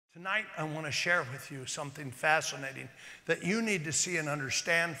Tonight, I want to share with you something fascinating that you need to see and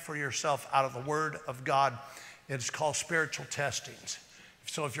understand for yourself out of the Word of God. It's called spiritual testings.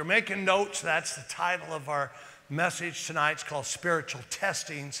 So if you're making notes, that's the title of our message tonight. It's called spiritual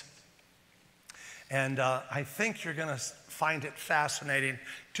testings. And I think you're going to find it fascinating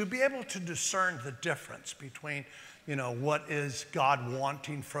to be able to discern the difference between, what is God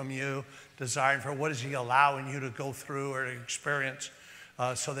wanting from you, desiring for, what is He allowing you to go through or to experience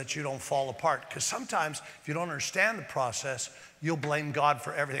so that you don't fall apart. Because sometimes if you don't understand the process, you'll blame God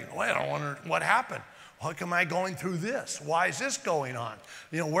for everything. Well, I don't wonder what happened. How come I going through this? Why is this going on?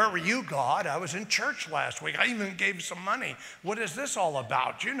 Where were you, God? I was in church last week. I even gave some money. What is this all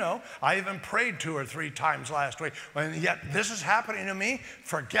about? I even prayed 2 or 3 times last week. And yet this is happening to me?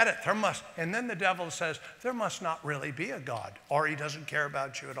 Forget it. And then the devil says, there must not really be a God, or He doesn't care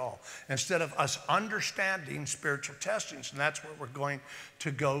about you at all. Instead of us understanding spiritual testings, and that's where we're going to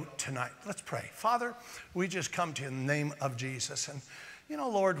go tonight. Let's pray. Father, we just come to you in the name of Jesus. And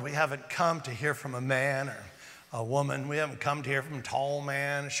Lord, we haven't come to hear from a man or a woman. We haven't come to hear from a tall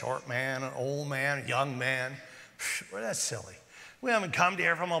man, a short man, an old man, a young man. Well, that's silly. We haven't come to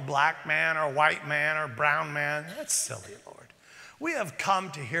hear from a black man or a white man or a brown man. That's silly, Lord. We have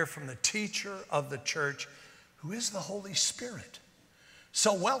come to hear from the teacher of the church, who is the Holy Spirit.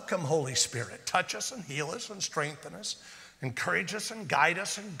 So welcome, Holy Spirit. Touch us and heal us and strengthen us, encourage us and guide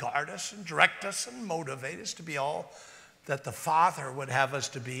us and guard us and direct us and motivate us to be all that the Father would have us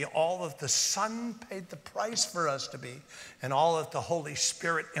to be, all that the Son paid the price for us to be, and all that the Holy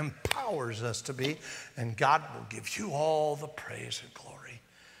Spirit empowers us to be. And God will give you all the praise and glory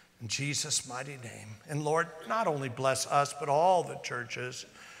in Jesus' mighty name. And Lord, not only bless us, but all the churches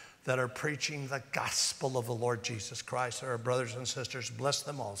that are preaching the gospel of the Lord Jesus Christ. Our brothers and sisters, bless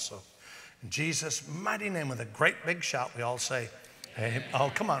them also. In Jesus' mighty name, with a great big shout, we all say, amen.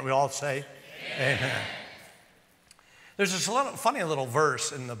 Oh, come on, we all say, amen. Amen. There's this funny little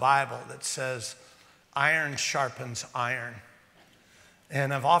verse in the Bible that says, iron sharpens iron.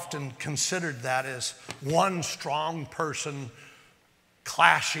 And I've often considered that as one strong person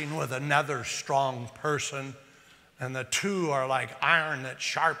clashing with another strong person. And the two are like iron that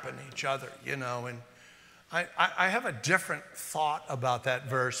sharpen each other, And I have a different thought about that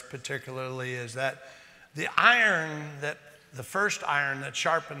verse particularly, is that the first iron that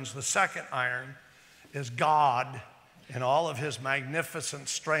sharpens the second iron is God and all of His magnificent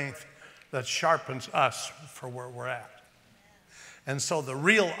strength that sharpens us for where we're at. And so the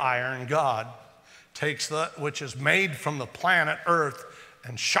real iron, God, takes which is made from the planet Earth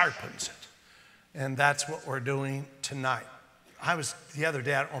and sharpens it. And that's what we're doing tonight. I was the other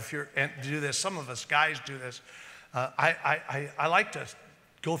day, I don't know if you do this, some of us guys do this. I like to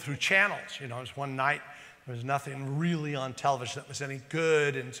go through channels. It was one night, there was nothing really on television that was any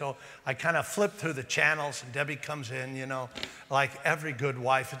good. And so I kind of flipped through the channels, and Debbie comes in, like every good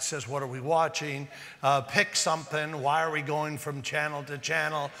wife. It says, what are we watching? Pick something. Why are we going from channel to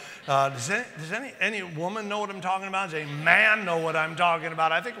channel? Does any woman know what I'm talking about? Does any man know what I'm talking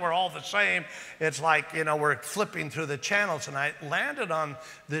about? I think we're all the same. It's like, we're flipping through the channels, and I landed on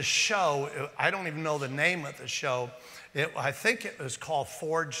this show. I don't even know the name of the show. I think it was called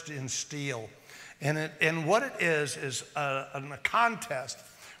Forged in Steel. And what it is a contest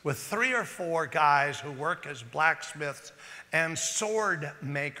with 3 or 4 guys who work as blacksmiths and sword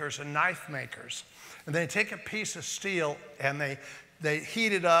makers and knife makers. And they take a piece of steel and they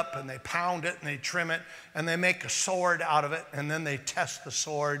heat it up and they pound it and they trim it and they make a sword out of it, and then they test the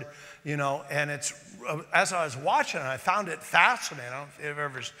sword, and it's, as I was watching it, I found it fascinating. I don't know if you've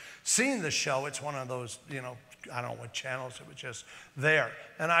ever seen the show. It's one of those, I don't know what channels, it was just there.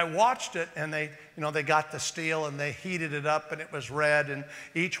 And I watched it, and they got the steel and they heated it up and it was red, and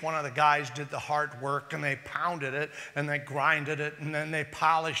each one of the guys did the hard work, and they pounded it and they grinded it, and then they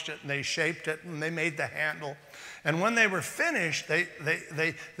polished it and they shaped it and they made the handle. And when they were finished, they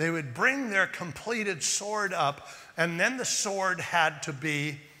would bring their completed sword up, and then the sword had to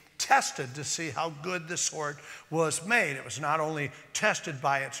be tested to see how good the sword was made. It was not only tested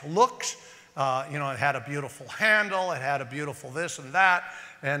by its looks, it had a beautiful handle, it had a beautiful this and that,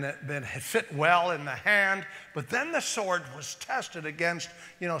 and it fit well in the hand. But then the sword was tested against,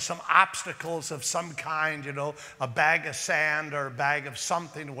 some obstacles of some kind, a bag of sand or a bag of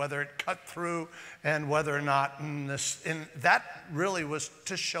something, whether it cut through and whether or not. And that really was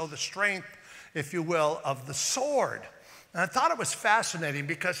to show the strength, if you will, of the sword. And I thought it was fascinating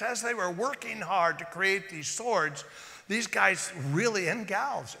because as they were working hard to create these swords, these guys really, and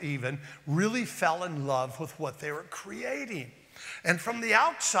gals even, really fell in love with what they were creating. And from the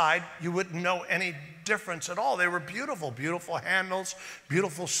outside, you wouldn't know any difference at all. They were beautiful, beautiful handles,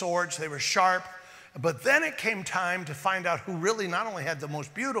 beautiful swords. They were sharp. But then it came time to find out who really not only had the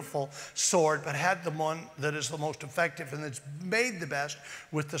most beautiful sword, but had the one that is the most effective and that's made the best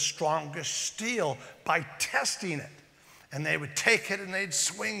with the strongest steel by testing it. And they would take it and they'd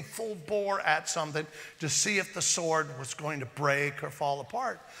swing full bore at something to see if the sword was going to break or fall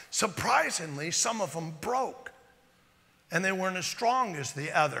apart. Surprisingly, some of them broke. And they weren't as strong as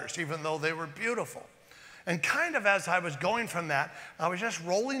the others, even though they were beautiful. And kind of as I was going from that, I was just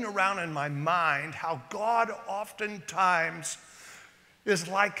rolling around in my mind how God oftentimes is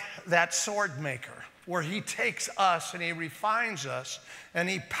like that sword maker, where he takes us and he refines us and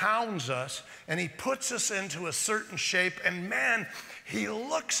he pounds us and he puts us into a certain shape, and man, he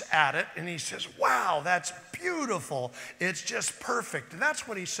looks at it and he says, wow, that's beautiful. It's just perfect. And that's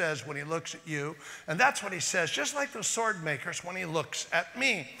what he says when he looks at you. And that's what he says, just like the sword makers, when he looks at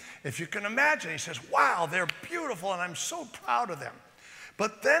me. If you can imagine, he says, wow, they're beautiful and I'm so proud of them.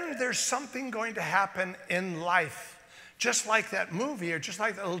 But then there's something going to happen in life. Just like that movie or just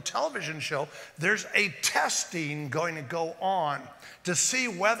like that little television show, there's a testing going to go on to see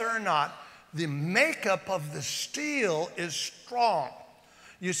whether or not the makeup of the steel is strong.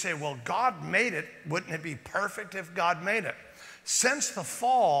 You say, well, God made it. Wouldn't it be perfect if God made it? Since the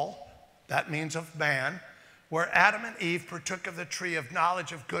fall, that means of man, where Adam and Eve partook of the tree of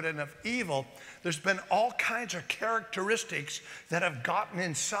knowledge of good and of evil, there's been all kinds of characteristics that have gotten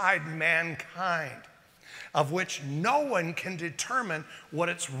inside mankind, of which no one can determine what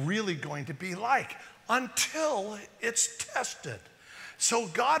it's really going to be like until it's tested. So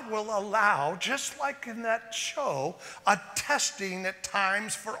God will allow, just like in that show, a testing at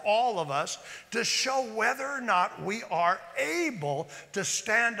times for all of us to show whether or not we are able to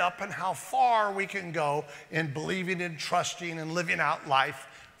stand up and how far we can go in believing and trusting and living out life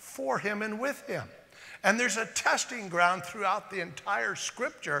for him and with him. And there's a testing ground throughout the entire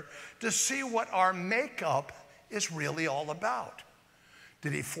scripture to see what our makeup is really all about.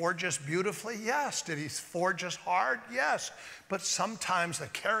 Did he forge us beautifully? Yes. Did he forge us hard? Yes. But sometimes the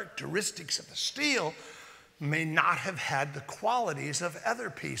characteristics of the steel may not have had the qualities of other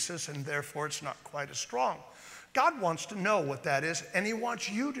pieces, and therefore it's not quite as strong. God wants to know what that is, and he wants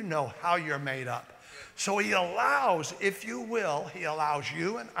you to know how you're made up. So he allows, if you will, he allows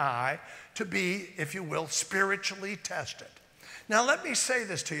you and I to be, if you will, spiritually tested. Now let me say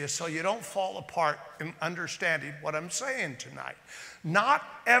this to you so you don't fall apart in understanding what I'm saying tonight. Not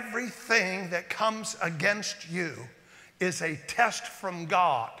everything that comes against you is a test from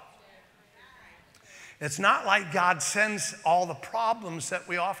God. It's not like God sends all the problems that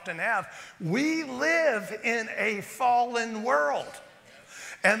we often have. We live in a fallen world.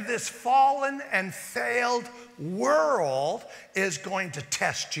 And this fallen and failed world is going to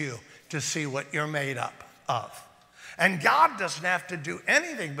test you to see what you're made up of. And God doesn't have to do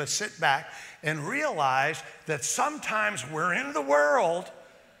anything but sit back and realize that sometimes we're in the world,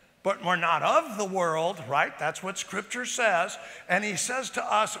 but we're not of the world, right? That's what Scripture says. And he says to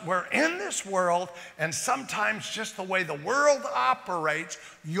us, we're in this world, and sometimes just the way the world operates,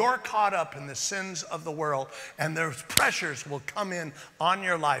 you're caught up in the sins of the world, and those pressures will come in on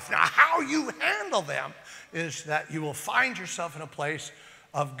your life. Now, how you handle them is that you will find yourself in a place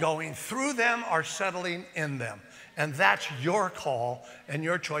of going through them or settling in them. And that's your call and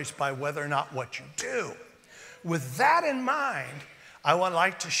your choice by whether or not what you do. With that in mind, I would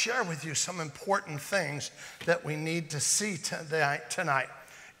like to share with you some important things that we need to see tonight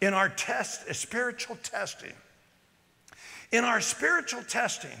in our spiritual testing. In our spiritual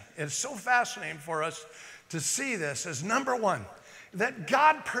testing, it's so fascinating for us to see this as number one, that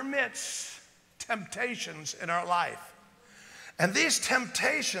God permits temptations in our life. And these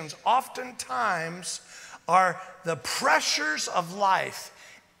temptations oftentimes are the pressures of life,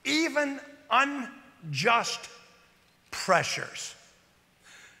 even unjust pressures.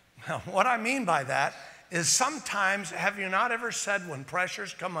 Now, what I mean by that is sometimes, have you not ever said when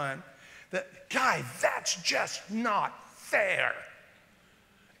pressures come on, that, guy, that's just not fair.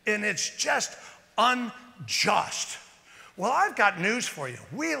 And it's just unjust. Well, I've got news for you.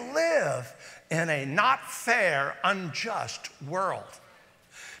 We live in a not fair, unjust world.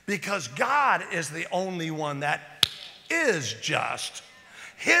 Because God is the only one that is just.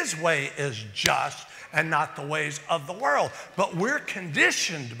 His way is just and not the ways of the world. But we're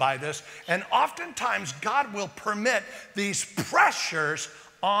conditioned by this, and oftentimes God will permit these pressures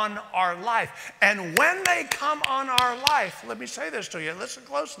on our life. And when they come on our life, let me say this to you, listen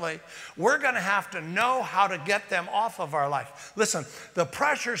closely, we're going to have to know how to get them off of our life. Listen, the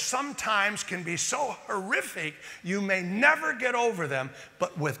pressures sometimes can be so horrific, you may never get over them,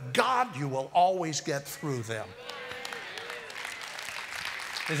 but with God, you will always get through them.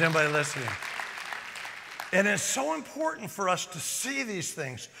 Is anybody listening? And it's so important for us to see these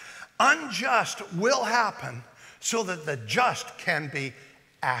things. Unjust will happen so that the just can be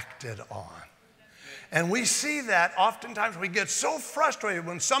acted on. And we see that oftentimes we get so frustrated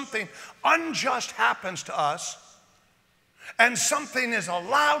when something unjust happens to us and something is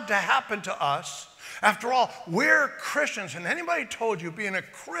allowed to happen to us. After all, we're Christians, and anybody told you being a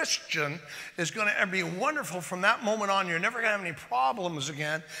Christian is going to be wonderful from that moment on, you're never going to have any problems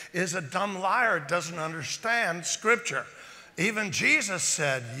again, is a dumb liar, doesn't understand Scripture. Even Jesus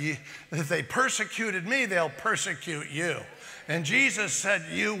said, if they persecuted me, they'll persecute you. And Jesus said,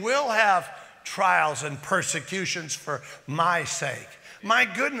 you will have trials and persecutions for my sake. My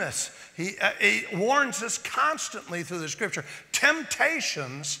goodness, he warns us constantly through the Scripture.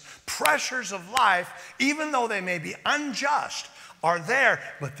 Temptations, pressures of life, even though they may be unjust, are there,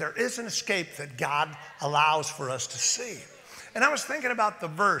 but there is an escape that God allows for us to see. And I was thinking about the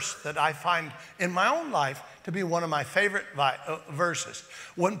verse that I find in my own life to be one of my favorite verses.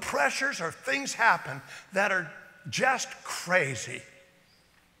 When pressures or things happen that are just crazy.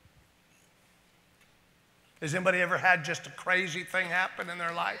 Has anybody ever had just a crazy thing happen in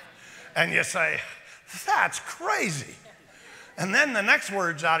their life? And you say, that's crazy. And then the next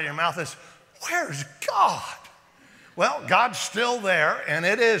words out of your mouth is, where's God? Well, God's still there, and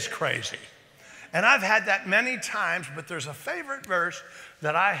it is crazy. And I've had that many times, but there's a favorite verse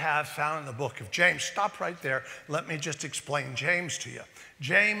that I have found in the book of James. Stop right there. Let me just explain James to you.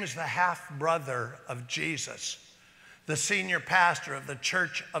 James, the half-brother of Jesus, the senior pastor of the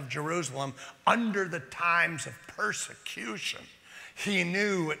church of Jerusalem under the times of persecution. He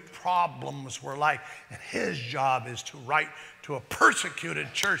knew what problems were like, and his job is to write to a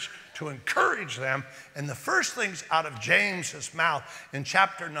persecuted church to encourage them. And the first things out of James's mouth in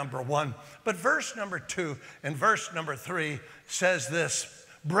chapter number 1, but verse number 2 and verse number 3 says this,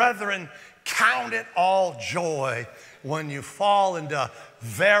 brethren, count it all joy when you fall into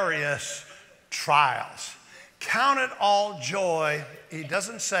various trials. Count it all joy. He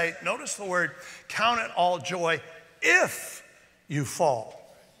doesn't say, notice the word, count it all joy if you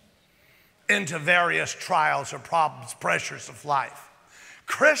fall into various trials or problems, pressures of life.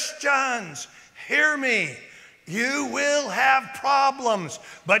 Christians, hear me. You will have problems,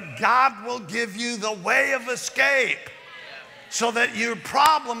 but God will give you the way of escape so that your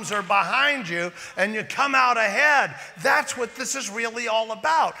problems are behind you and you come out ahead. That's what this is really all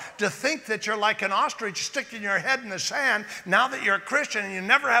about. To think that you're like an ostrich sticking your head in the sand now that you're a Christian and you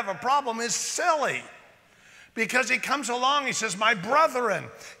never have a problem is silly. Because he comes along, he says, my brethren,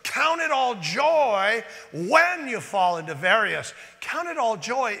 count it all joy when you fall into various. Count it all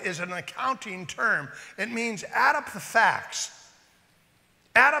joy is an accounting term. It means add up the facts.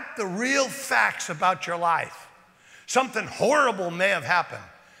 Add up the real facts about your life. Something horrible may have happened,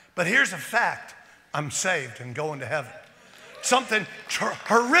 but here's a fact. I'm saved and going to heaven. Something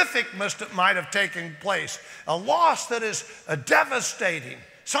horrific might have taken place. A loss that is devastating.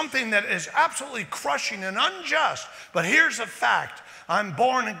 Something that is absolutely crushing and unjust. But here's a fact. I'm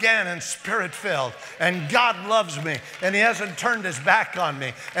born again and spirit-filled, and God loves me, and he hasn't turned his back on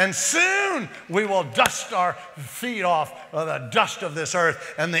me. And soon we will dust our feet off of the dust of this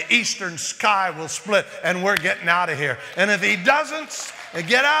earth, and the eastern sky will split, and we're getting out of here. And if he doesn't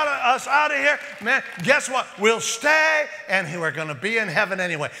get us out of here, man, guess what? We'll stay, and we're going to be in heaven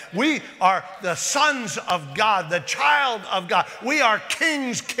anyway. We are the sons of God, the child of God. We are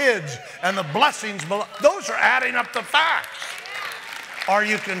king's kids, and the blessings below. Those are adding up the facts. Or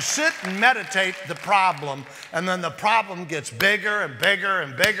you can sit and meditate the problem, and then the problem gets bigger and bigger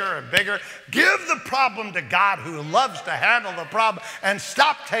and bigger and bigger. Give the problem to God who loves to handle the problem and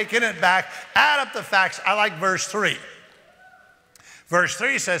stop taking it back. Add up the facts. I like verse 3. Verse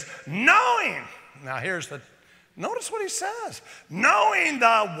 3 says, knowing. Now notice what he says. Knowing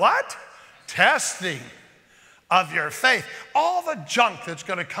the what? Testing of your faith. All the junk that's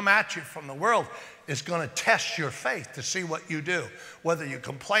going to come at you from the world is going to test your faith to see what you do. Whether you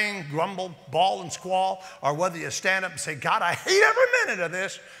complain, grumble, bawl and squall, or whether you stand up and say, God, I hate every minute of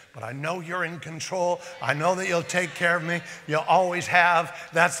this, but I know you're in control. I know that you'll take care of me. You always have.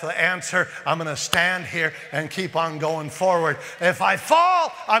 That's the answer. I'm going to stand here and keep on going forward. If I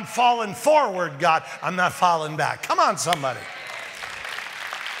fall, I'm falling forward, God. I'm not falling back. Come on, somebody.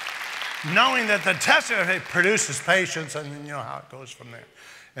 Knowing that the testing of faith produces patience, and then you know how it goes from there.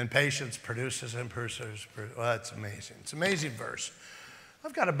 And patience produces and pursues. Well, that's amazing. It's an amazing verse.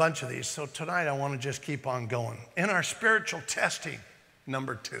 I've got a bunch of these, so tonight I want to just keep on going. In our spiritual testing,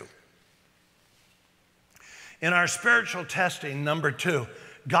 number 2. In our spiritual testing, number 2,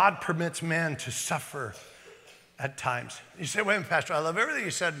 God permits man to suffer at times. You say, wait a minute, Pastor, I love everything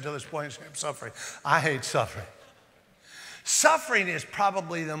you said until this point. I'm suffering. I hate suffering. Suffering is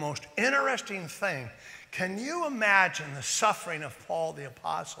probably the most interesting thing. Can you imagine the suffering of Paul the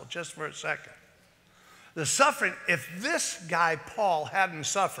Apostle just for a second? The suffering, if this guy Paul hadn't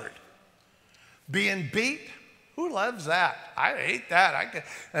suffered, being beat, who loves that? I hate that.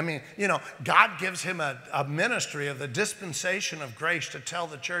 I mean, you know, God gives him a ministry of the dispensation of grace to tell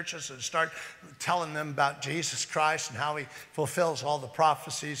the churches and start telling them about Jesus Christ and how he fulfills all the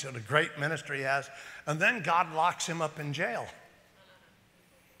prophecies and the great ministry he has. And then God locks him up in jail.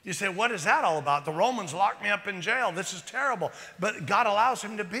 You say, what is that all about? The Romans locked me up in jail. This is terrible. But God allows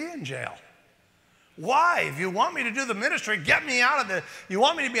him to be in jail. Why? If you want me to do the ministry, get me out of the, you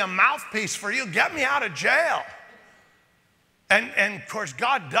want me to be a mouthpiece for you, get me out of jail. And of course,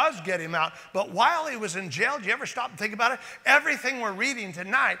 God does get him out. But while he was in jail, do you ever stop and think about it? Everything we're reading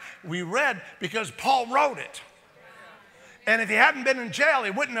tonight, we read because Paul wrote it. And if he hadn't been in jail,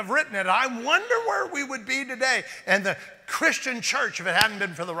 he wouldn't have written it. I wonder where we would be today and the Christian church if it hadn't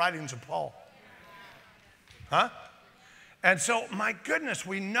been for the writings of Paul. Huh? And so, my goodness,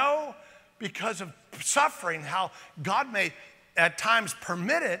 we know because of suffering how God may at times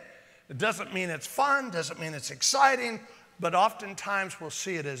permit it. It doesn't mean it's fun, doesn't mean it's exciting, but oftentimes we'll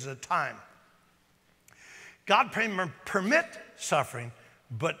see it as a time. God may permit suffering,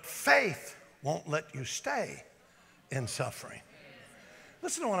 but faith won't let you stay in suffering.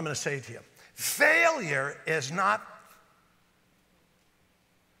 Listen to what I'm going to say to you. Failure is not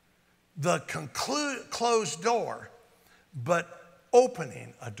the closed door, but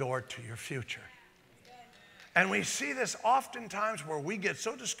opening a door to your future. And we see this oftentimes where we get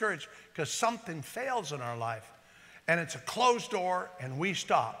so discouraged because something fails in our life. And it's a closed door and we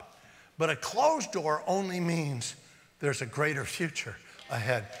stop. But a closed door only means there's a greater future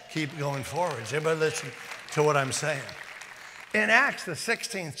ahead. Keep going forward. Is everybody listening to what I'm saying? In Acts, the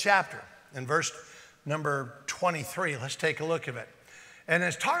 16th chapter, in verse number 23, let's take a look at it. And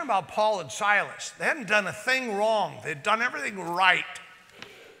it's talking about Paul and Silas. They hadn't done a thing wrong. They'd done everything right.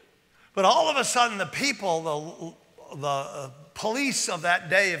 But all of a sudden, the people, the police of that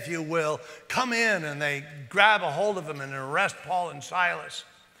day, if you will, come in and they grab a hold of them and arrest Paul and Silas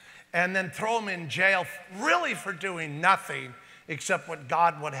and then throw them in jail really for doing nothing except what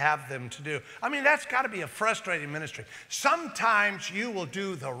God would have them to do. I mean, that's got to be a frustrating ministry. Sometimes you will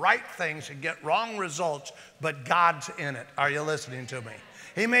do the right things and get wrong results, but God's in it. Are you listening to me?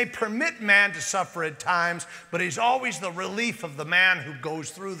 He may permit man to suffer at times, but he's always the relief of the man who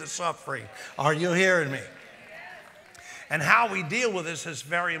goes through the suffering. Are you hearing me? And how we deal with this is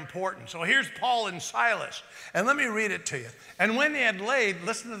very important. So here's Paul and Silas. And let me read it to you. And when they had laid,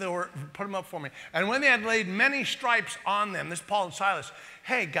 listen to the word, put them up for me. And when they had laid many stripes on them, this is Paul and Silas.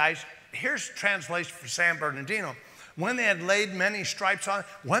 Hey guys, here's translation for San Bernardino. When they had laid many stripes on,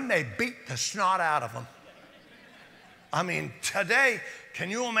 when they beat the snot out of them. I mean, today, can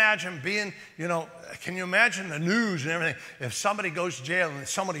you imagine being, can you imagine the news and everything? If somebody goes to jail and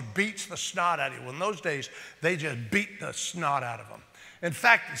somebody beats the snot out of you. Well, in those days, they just beat the snot out of them. In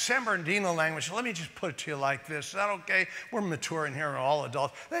fact, in San Bernardino language, let me just put it to you like this. Is that okay? We're maturing here, we're all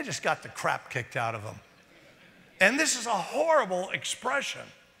adults. They just got the crap kicked out of them. And this is a horrible expression.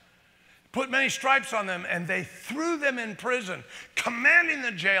 Put many stripes on them, and they threw them in prison, commanding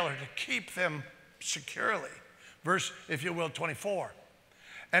the jailer to keep them securely. Verse, if you will, 24.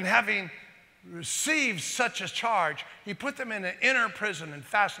 And having received such a charge, he put them in an inner prison and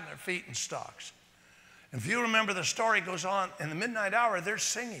fastened their feet in stocks. And if you remember, the story goes on, in the midnight hour, they're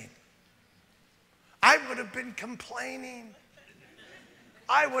singing. I would have been complaining.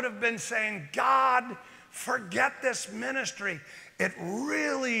 I would have been saying, God, forget this ministry. It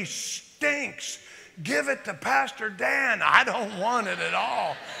really stinks. Give it to Pastor Dan. I don't want it at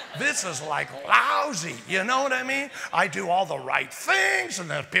all. This is like lousy. You know what I mean? I do all the right things, and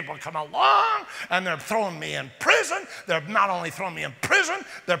then people come along, and they're throwing me in prison. They're not only throwing me in prison,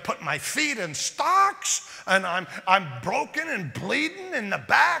 they're putting my feet in stocks, and I'm broken and bleeding in the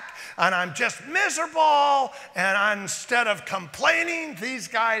back, and I'm just miserable. And instead of complaining, these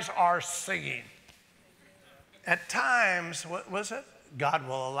guys are singing. At times, what was it? God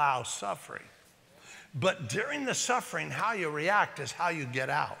will allow suffering. But during the suffering, how you react is how you get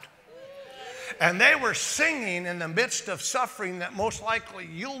out. And they were singing in the midst of suffering that most likely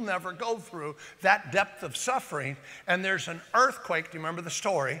you'll never go through, that depth of suffering. And there's an earthquake. Do you remember the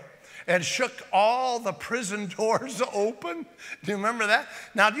story? And shook all the prison doors open. Do you remember that?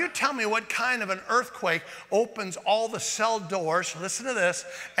 Now, do you tell me what kind of an earthquake opens all the cell doors, listen to this,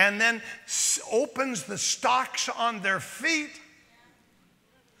 and then opens the stocks on their feet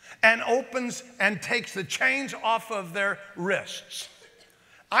and opens and takes the chains off of their wrists?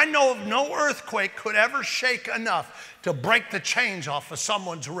 I know of no earthquake could ever shake enough to break the chains off of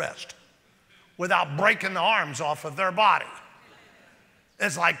someone's wrist without breaking the arms off of their body.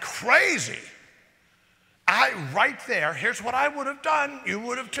 It's like crazy. Right there, here's what I would have done. You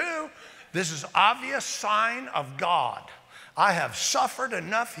would have too. This is obvious sign of God. I have suffered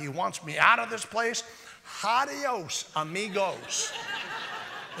enough. He wants me out of this place. Adios, amigos.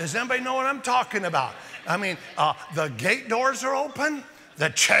 Does anybody know what I'm talking about? I mean, the gate doors are open. The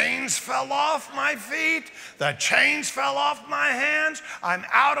chains fell off my feet. The chains fell off my hands. I'm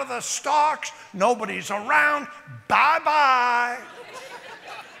out of the stocks. Nobody's around. Bye-bye.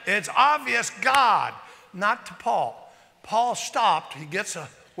 It's obvious God, not to Paul. Paul stopped. He gets a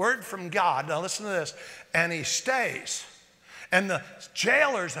word from God. Now listen to this. And he stays. And the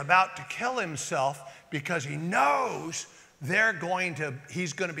jailer's about to kill himself because he knows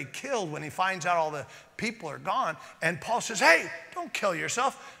he's going to be killed when he finds out all the people are gone. And Paul says, hey, don't kill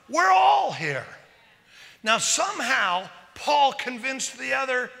yourself. We're all here. Now somehow Paul convinced the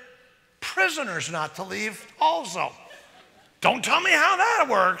other prisoners not to leave also. Don't tell me how that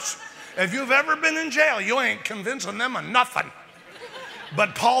works. If you've ever been in jail, you ain't convincing them of nothing.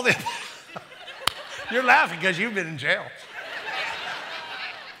 But Paul, you're laughing because you've been in jail.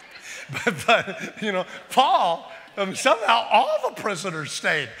 But you know, Paul, somehow all the prisoners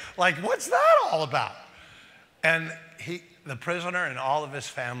stayed. Like, what's that all about? And the prisoner and all of his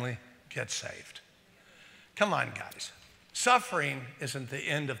family get saved. Come on, guys. Suffering isn't the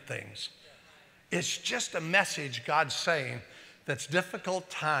end of things. It's just a message God's saying that's difficult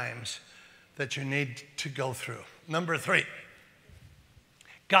times that you need to go through. Number 3,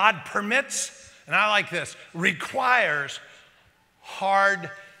 God permits, and I like this, requires hard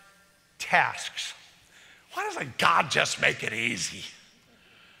tasks. Why doesn't God just make it easy?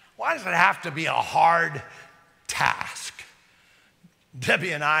 Why does it have to be a hard task?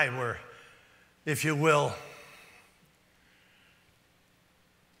 Debbie and I were, if you will,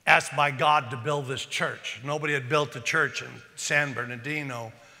 asked by God to build this church. Nobody had built a church in San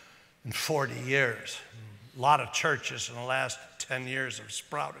Bernardino in 40 years. A lot of churches in the last 10 years have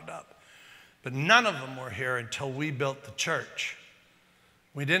sprouted up. But none of them were here until we built the church.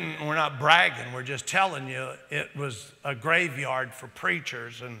 We're not bragging, we're just telling you it was a graveyard for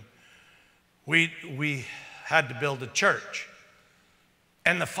preachers, and we had to build a church.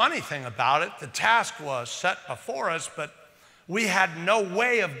 And the funny thing about it, the task was set before us, but we had no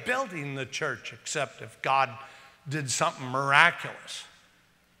way of building the church except if God did something miraculous.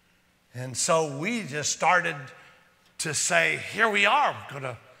 And so we just started to say, here we are, we're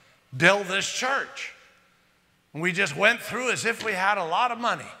going to build this church. And we just went through as if we had a lot of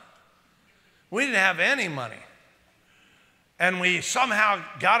money. We didn't have any money. And we somehow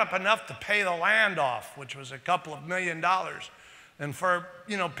got up enough to pay the land off, which was a couple of $1 million. And for,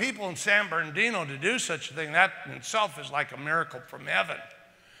 people in San Bernardino to do such a thing, that in itself is like a miracle from heaven.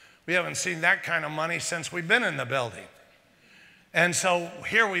 We haven't seen that kind of money since we've been in the building. And so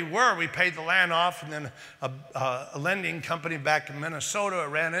here we were, we paid the land off, and then a lending company back in Minnesota I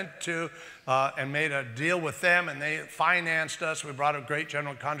ran into and made a deal with them, and they financed us. We brought a great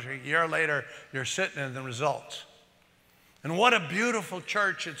general contractor. A year later, you're sitting in the results. And what a beautiful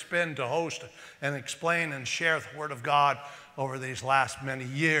church it's been to host and explain and share the Word of God over these last many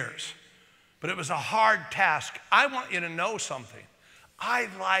years. But it was a hard task. I want you to know something. I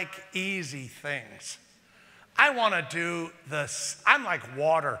like easy things. I want to do this. I'm like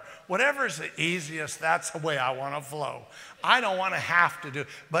water. Whatever's the easiest, that's the way I want to flow. I don't want to have to do.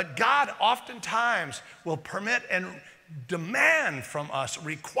 But God oftentimes will permit and demand from us,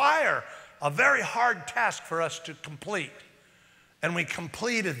 require a very hard task for us to complete. And we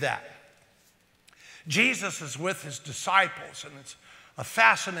completed that. Jesus is with his disciples, and it's a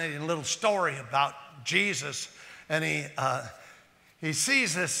fascinating little story about Jesus. And he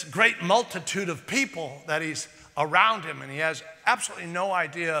sees this great multitude of people that he's around him, and he has absolutely no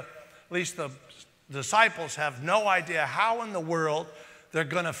idea, at least the disciples have no idea how in the world they're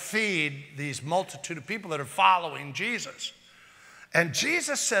going to feed these multitude of people that are following Jesus. And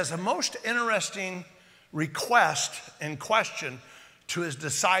Jesus says a most interesting request and question to his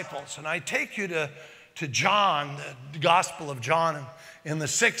disciples. And I take you to John, the Gospel of John, in the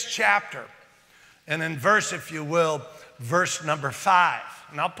 6th chapter. And in verse, if you will, verse number 5.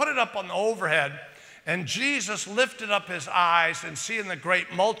 And I'll put it up on the overhead. And Jesus lifted up his eyes and seeing the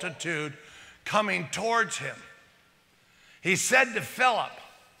great multitude coming towards him, he said to Philip,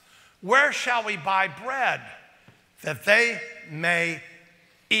 where shall we buy bread that they may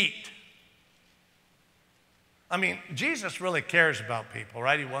eat? I mean, Jesus really cares about people,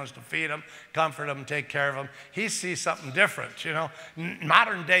 right? He wants to feed them, comfort them, take care of them. He sees something different, you know.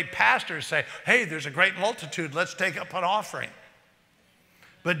 Modern day pastors say, hey, there's a great multitude, let's take up an offering.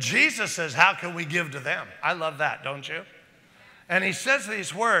 But Jesus says, how can we give to them? I love that, don't you? And he says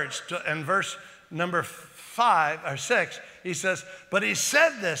these words in verse number 5 or 6. He says, but he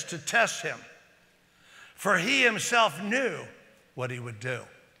said this to test him, for he himself knew what he would do.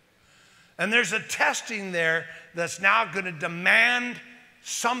 And there's a testing there that's now going to demand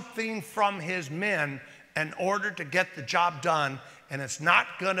something from his men in order to get the job done. And it's not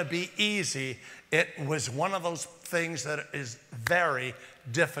going to be easy. It was one of those things that is very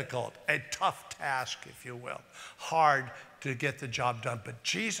difficult, a tough task, if you will, hard to get the job done. But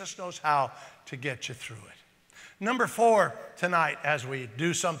Jesus knows how to get you through it. Number 4 tonight, as we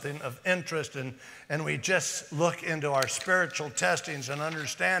do something of interest and we just look into our spiritual testings and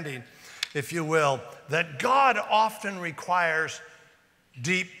understanding, if you will, that God often requires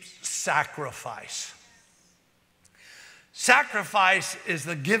deep sacrifice. Sacrifice is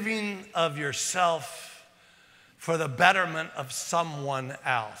the giving of yourself for the betterment of someone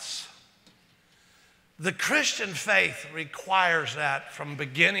else. The Christian faith requires that from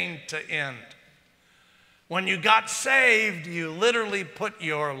beginning to end. When you got saved, you literally put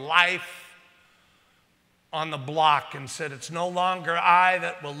your life on the block and said, it's no longer I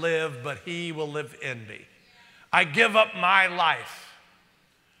that will live, but he will live in me. I give up my life.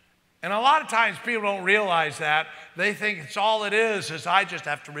 And a lot of times people don't realize that. They think it's all it is I just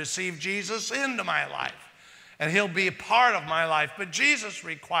have to receive Jesus into my life. And he'll be a part of my life. But Jesus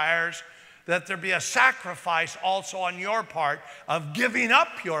requires that there be a sacrifice also on your part of giving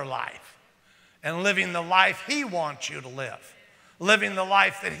up your life and living the life he wants you to live. Living the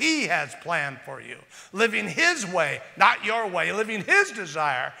life that he has planned for you. Living his way, not your way. Living his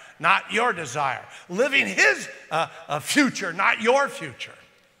desire, not your desire. Living his future, not your future.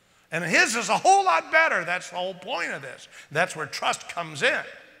 And his is a whole lot better. That's the whole point of this. That's where trust comes in.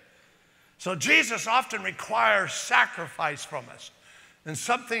 So Jesus often requires sacrifice from us. And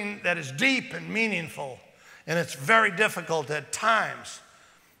something that is deep and meaningful. And it's very difficult at times.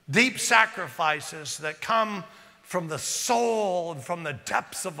 Deep sacrifices that come from the soul and from the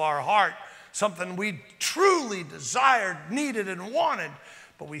depths of our heart, something we truly desired, needed, and wanted,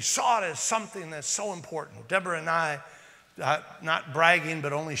 but we saw it as something that's so important. Deborah and I, not bragging,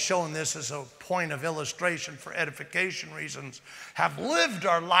 but only showing this as a point of illustration for edification reasons, have lived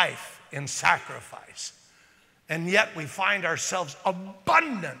our life in sacrifice. And yet we find ourselves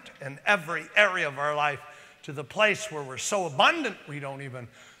abundant in every area of our life to the place where we're so abundant we don't even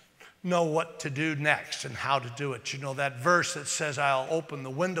know what to do next and how to do it. You know that verse that says, I'll open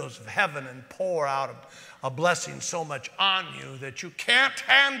the windows of heaven and pour out a blessing so much on you that you can't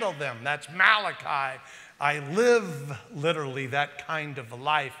handle them. That's Malachi. I live literally that kind of a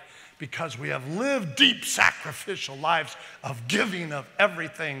life because we have lived deep sacrificial lives of giving of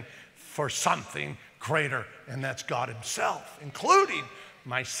everything for something greater, and that's God himself, including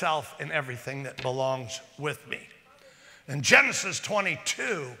myself and everything that belongs with me. In Genesis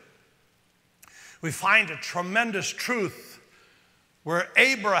 22, we find a tremendous truth where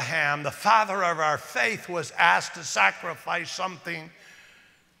Abraham, the father of our faith, was asked to sacrifice something.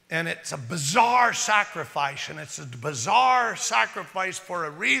 And it's a bizarre sacrifice, and it's a bizarre sacrifice for a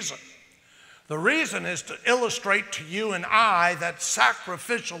reason. The reason is to illustrate to you and I that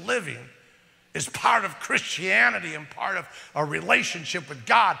sacrificial living is part of Christianity and part of a relationship with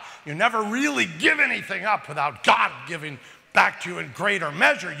God. You never really give anything up without God giving back to you in greater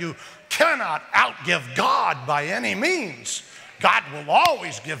measure. You cannot outgive God by any means. God will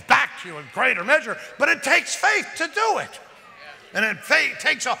always give back to you in greater measure, but it takes faith to do it. And it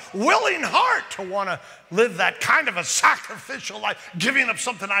takes a willing heart to want to live that kind of a sacrificial life, giving up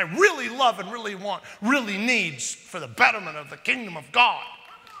something I really love and really want, really needs for the betterment of the kingdom of God.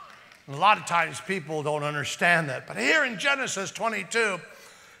 And a lot of times people don't understand that. But here in Genesis 22,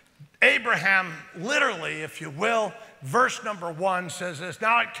 Abraham literally, if you will, verse number 1 says this,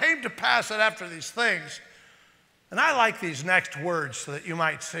 now it came to pass that after these things, and I like these next words so that you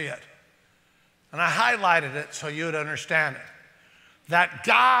might see it. And I highlighted it so you'd understand it. That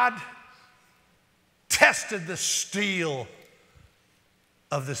God tested the steel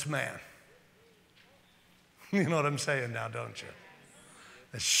of this man. You know what I'm saying now, don't you?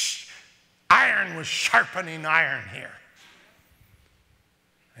 I iron was sharpening iron here.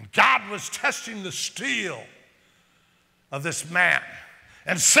 And God was testing the steel of this man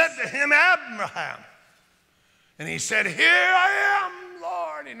and said to him, Abraham. And he said, here I am,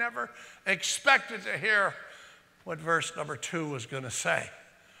 Lord. He never expected to hear what verse number 2 was going to say.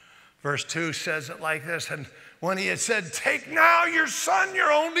 Verse 2 says it like this, and when he had said, take now your son,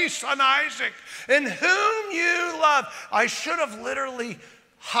 your only son Isaac, in whom you love. I should have literally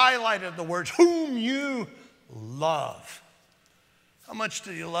highlighted the words, whom you love. How much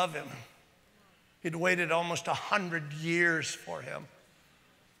do you love him? He'd waited almost 100 years for him.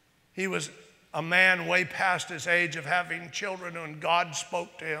 He was a man way past his age of having children when God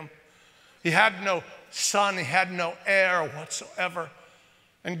spoke to him. He had no son, he had no heir whatsoever.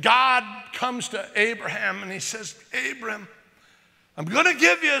 And God comes to Abraham and he says, Abraham, I'm going to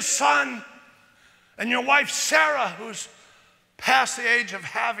give you a son. And your wife Sarah, who's past the age of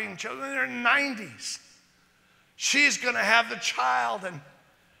having children, in her 90s, she's going to have the child. And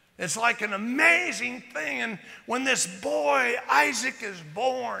it's like an amazing thing. And when this boy, Isaac, is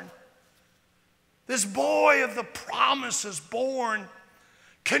born, this boy of the promise is born,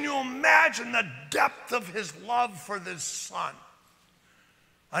 can you imagine the depth of his love for this son?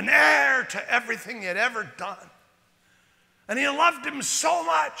 An heir to everything he had ever done. And he loved him so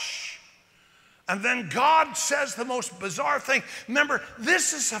much. And then God says the most bizarre thing. Remember,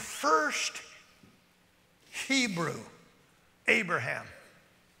 this is the first Hebrew, Abraham.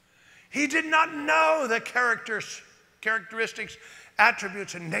 He did not know the characteristics,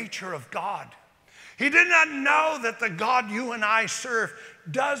 attributes, and nature of God. He did not know that the God you and I serve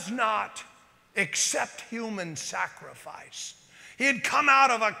does not accept human sacrifice. He had come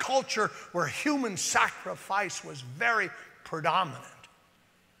out of a culture where human sacrifice was very predominant.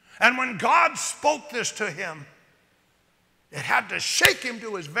 And when God spoke this to him, it had to shake him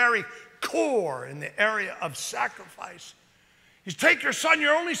to his very core in the area of sacrifice. He's take your son,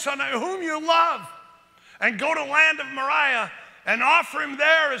 your only son, whom you love, and go to land of Moriah and offer him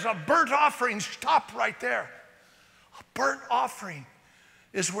there as a burnt offering. Stop right there. A burnt offering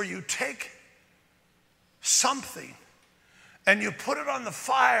is where you take something and you put it on the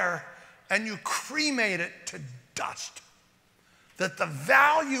fire and you cremate it to dust. That the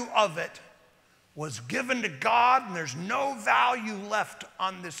value of it was given to God and there's no value left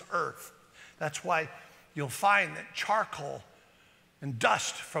on this earth. That's why you'll find that charcoal and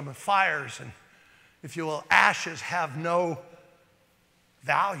dust from the fires and, if you will, ashes have no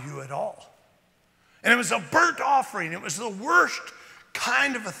value at all. And it was a burnt offering. It was the worst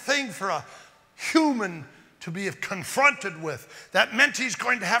kind of a thing for a human to be confronted with. That meant he's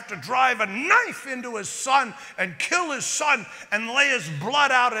going to have to drive a knife into his son and kill his son and lay his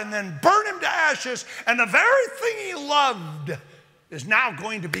blood out and then burn him to ashes. And the very thing he loved is now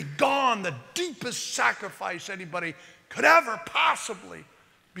going to be gone. The deepest sacrifice anybody could ever possibly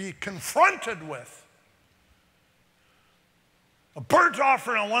be confronted with. A burnt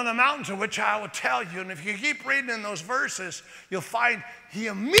offering on one of the mountains, of which I will tell you. And if you keep reading in those verses, you'll find he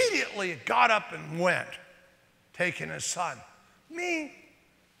immediately got up and went, taking his son. Me,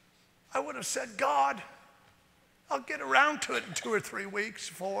 I would have said, God, I'll get around to it in 2 or 3 weeks,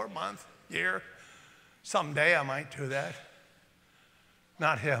 4 months, year. Someday I might do that.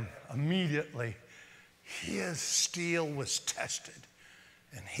 Not him. Immediately, his steel was tested,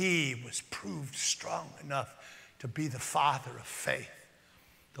 and he was proved strong enough to be the father of faith,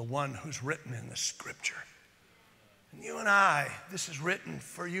 the one who's written in the scripture. And you and I, this is written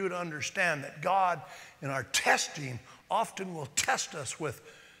for you to understand that God, in our testing, often will test us with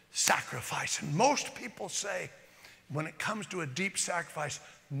sacrifice. And most people say, when it comes to a deep sacrifice,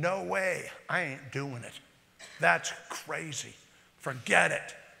 no way, I ain't doing it. That's crazy. Forget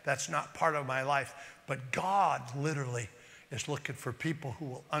it. That's not part of my life. But God literally is looking for people who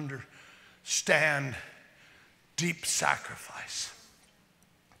will understand deep sacrifice.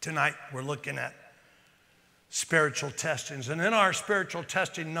 Tonight we're looking at spiritual testings. And in our spiritual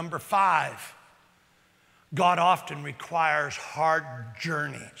testing, number 5, God often requires hard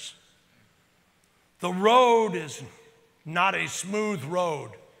journeys. The road is not a smooth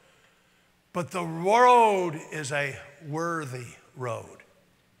road, but the road is a worthy road.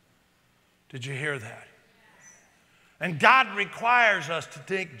 Did you hear that? And God requires us to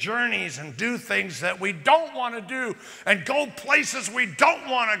take journeys and do things that we don't want to do and go places we don't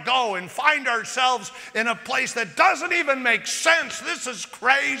want to go and find ourselves in a place that doesn't even make sense. This is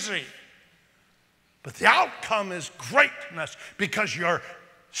crazy. But the outcome is greatness because your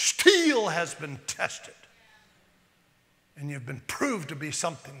steel has been tested and you've been proved to be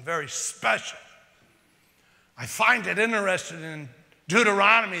something very special. I find it interesting in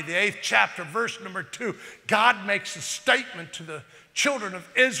Deuteronomy, the 8th chapter, verse number 2, God makes a statement to the children of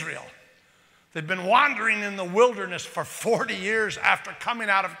Israel. They've been wandering in the wilderness for 40 years after coming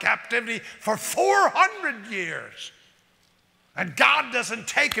out of captivity for 400 years. And God doesn't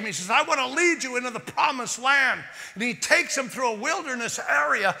take him. He says, I want to lead you into the promised land. And he takes them through a wilderness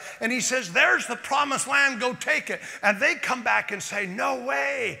area, and he says, there's the promised land, go take it. And they come back and say, no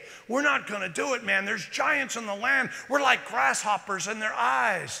way, we're not going to do it, man. There's giants in the land. We're like grasshoppers in their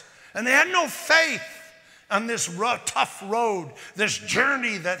eyes. And they had no faith on this tough road, this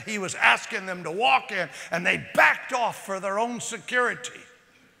journey that he was asking them to walk in, and they backed off for their own security.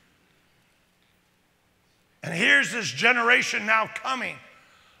 And here's this generation now coming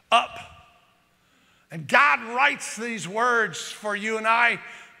up. And God writes these words for you and I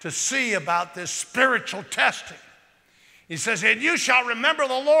to see about this spiritual testing. He says, and you shall remember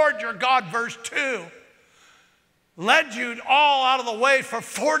the Lord your God, verse 2, led you all out of the way for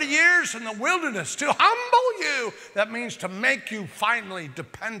 40 years in the wilderness to humble you. That means to make you finally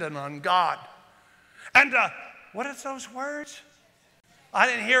dependent on God. And what is those words? I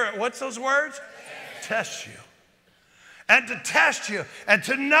didn't hear it. What's those words? Test you. And to test you and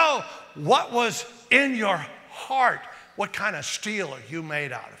to know what was in your heart. What kind of steel are you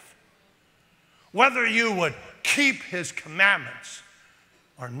made out of? Whether you would keep his commandments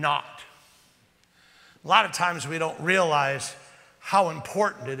or not. A lot of times we don't realize how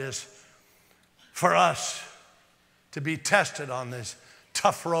important it is for us to be tested on these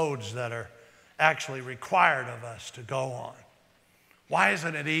tough roads that are actually required of us to go on. Why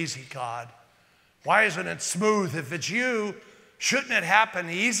isn't it easy, God? Why isn't it smooth? If it's you, shouldn't it happen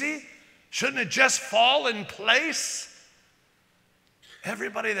easy? Shouldn't it just fall in place?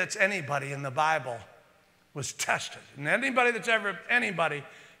 Everybody that's anybody in the Bible was tested. And anybody that's ever anybody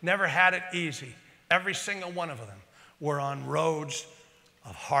never had it easy. Every single one of them were on roads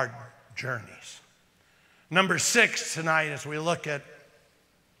of hard journeys. Number 6 tonight, as we look at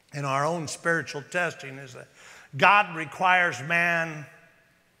in our own spiritual testing, is that God requires man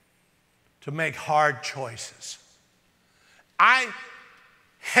to make hard choices. I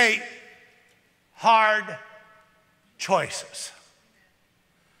hate hard choices.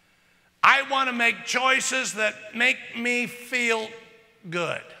 I want to make choices that make me feel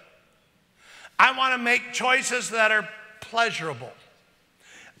good. I want to make choices that are pleasurable.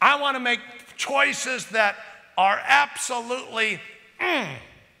 I want to make choices that are absolutely,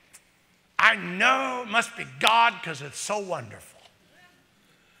 I know it must be God because it's so wonderful.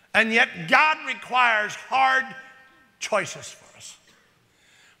 And yet God requires hard choices for us.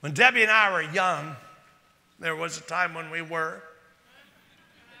 When Debbie and I were young, there was a time when we were.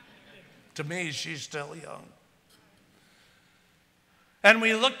 To me, she's still young. And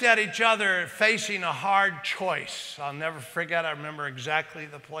we looked at each other facing a hard choice. I'll never forget, I remember exactly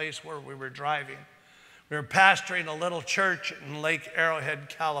the place where we were driving. We were pastoring a little church in Lake Arrowhead,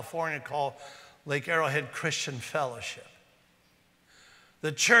 California called Lake Arrowhead Christian Fellowship.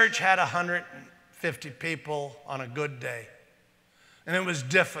 The church had 150 people on a good day, and it was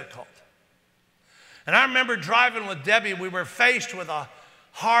difficult. And I remember driving with Debbie, we were faced with a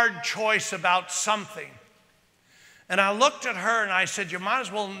hard choice about something. And I looked at her and I said, you might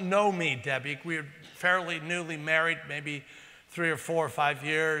as well know me, Debbie. We were fairly newly married, maybe 3 or 4 or 5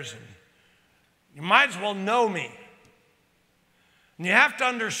 years. And you might as well know me. And you have to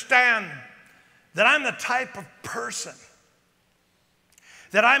understand that I'm the type of person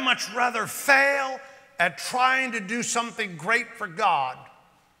that I much rather fail at trying to do something great for God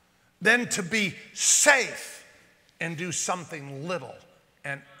than to be safe and do something little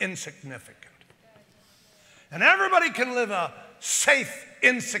and insignificant. And everybody can live a safe,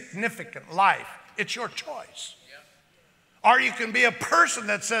 insignificant life. It's your choice. Or you can be a person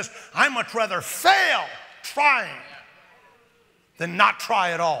that says, I much rather fail trying than not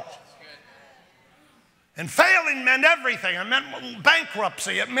try at all. And failing meant everything. It meant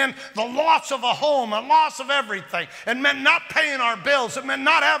bankruptcy. It meant the loss of a home, a loss of everything. It meant not paying our bills. It meant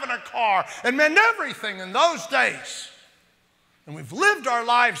not having a car. It meant everything in those days. And we've lived our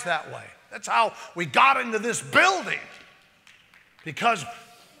lives that way. That's how we got into this building. Because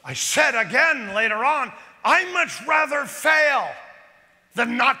I said again later on, I'd much rather fail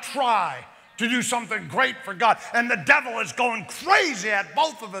than not try to do something great for God. And the devil is going crazy at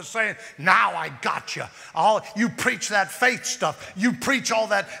both of us saying, now I got you. You preach that faith stuff. You preach all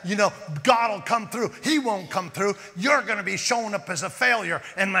that, God will come through. He won't come through. You're going to be showing up as a failure.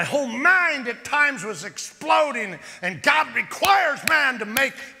 And my whole mind at times was exploding. And God requires man to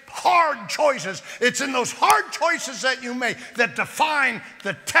make hard choices. It's in those hard choices that you make that define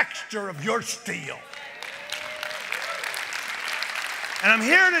the texture of your steel. And I'm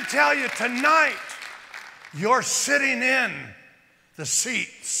here to tell you tonight, you're sitting in the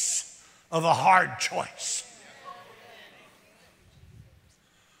seats of a hard choice.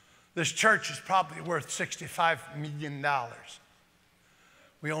 This church is probably worth $65 million.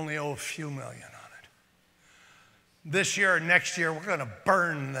 We only owe a few million on it. This year or next year, we're going to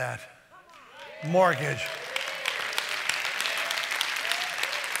burn that mortgage.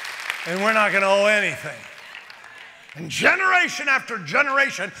 And we're not going to owe anything. And generation after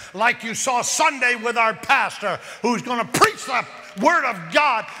generation, like you saw Sunday with our pastor, who's going to preach the Word of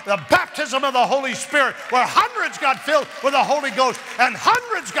God, the baptism of the Holy Spirit, where hundreds got filled with the Holy Ghost and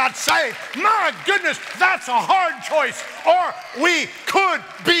hundreds got saved. My goodness, that's a hard choice. Or we could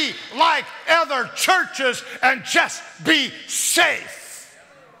be like other churches and just be safe.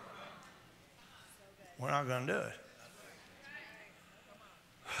 We're not going to do it.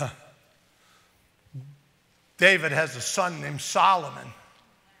 David has a son named Solomon.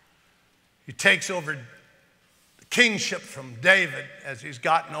 He takes over the kingship from David as he's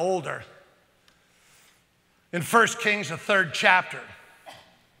gotten older. In 1 Kings, the 3rd chapter,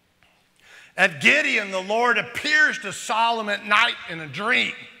 at Gideon, the Lord appears to Solomon at night in a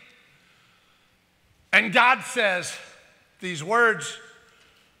dream. And God says these words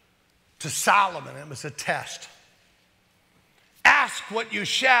to Solomon. It was a test. Ask what you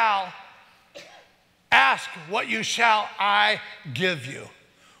shall I give you.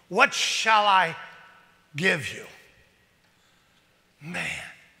 What shall I give you? Man,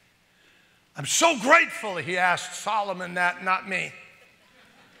 I'm so grateful he asked Solomon that, not me.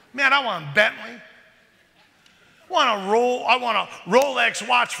 Man, I want a Bentley. I want a Rolex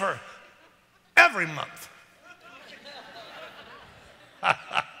watch for every month.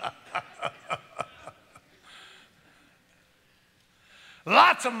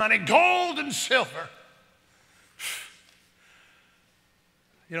 Lots of money, gold and silver.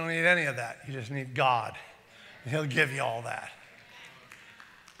 You don't need any of that. You just need God. And He'll give you all that.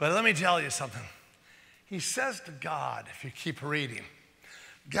 But let me tell you something. He says to God, if you keep reading,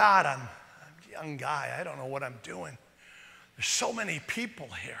 God, I'm a young guy. I don't know what I'm doing. There's so many people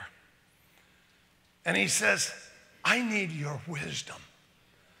here. And he says, I need your wisdom.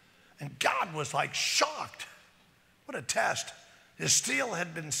 And God was like shocked. What a test. His steel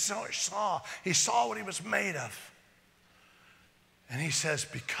had been saw. He saw what he was made of. And he says,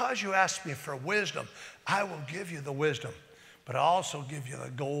 because you asked me for wisdom, I will give you the wisdom. But I'll also give you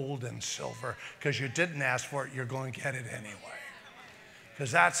the gold and silver. Because you didn't ask for it, you're going to get it anyway. Because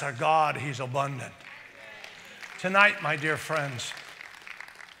that's our God. He's abundant. Tonight, my dear friends,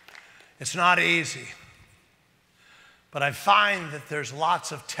 it's not easy. But I find that there's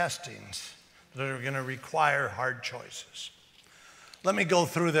lots of testings that are going to require hard choices. Let me go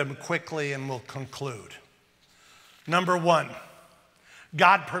through them quickly and we'll conclude. Number one,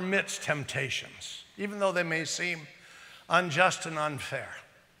 God permits temptations, even though they may seem unjust and unfair.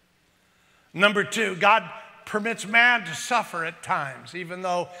 Number two, God permits man to suffer at times, even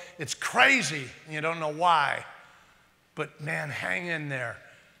though it's crazy and you don't know why. But man, hang in there.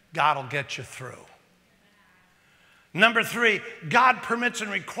 God will get you through. Number three, God permits and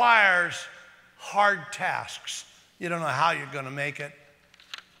requires hard tasks. You don't know how you're going to make it,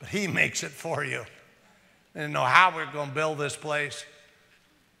 but He makes it for you. I didn't know how we were going to build this place,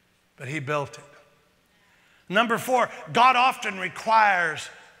 but He built it. Number four, God often requires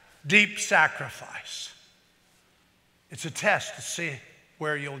deep sacrifice. It's a test to see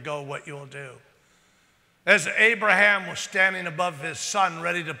where you'll go, what you'll do. As Abraham was standing above his son,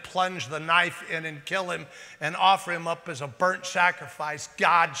 ready to plunge the knife in and kill him and offer him up as a burnt sacrifice,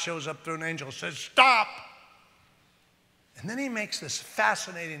 God shows up through an angel and says, stop. And then He makes this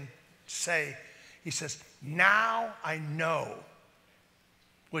fascinating say. He says, now I know,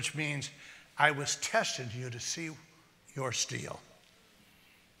 which means I was testing you to see your steel.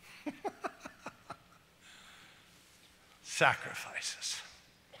 Sacrifices.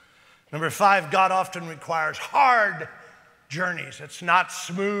 Number five, God often requires hard journeys. It's not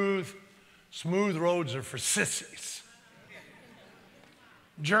smooth. Smooth roads are for sissies.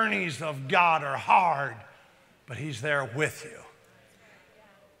 Journeys of God are hard, but He's there with you.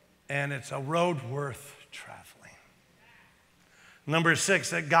 And it's a road worth traveling. Number six,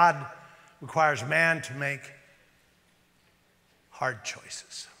 that God requires man to make hard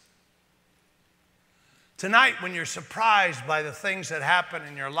choices. Tonight, when you're surprised by the things that happen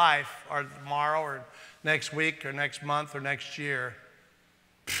in your life, or tomorrow, or next week, or next month, or next year,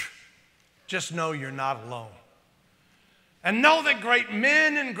 just know you're not alone. And know that great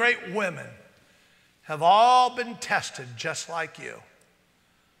men and great women have all been tested just like you.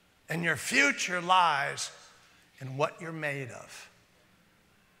 And your future lies in what you're made of.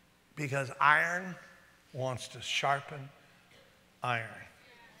 Because iron wants to sharpen iron.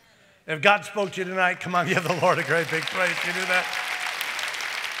 If God spoke to you tonight, come on, give the Lord a great big praise. You do that?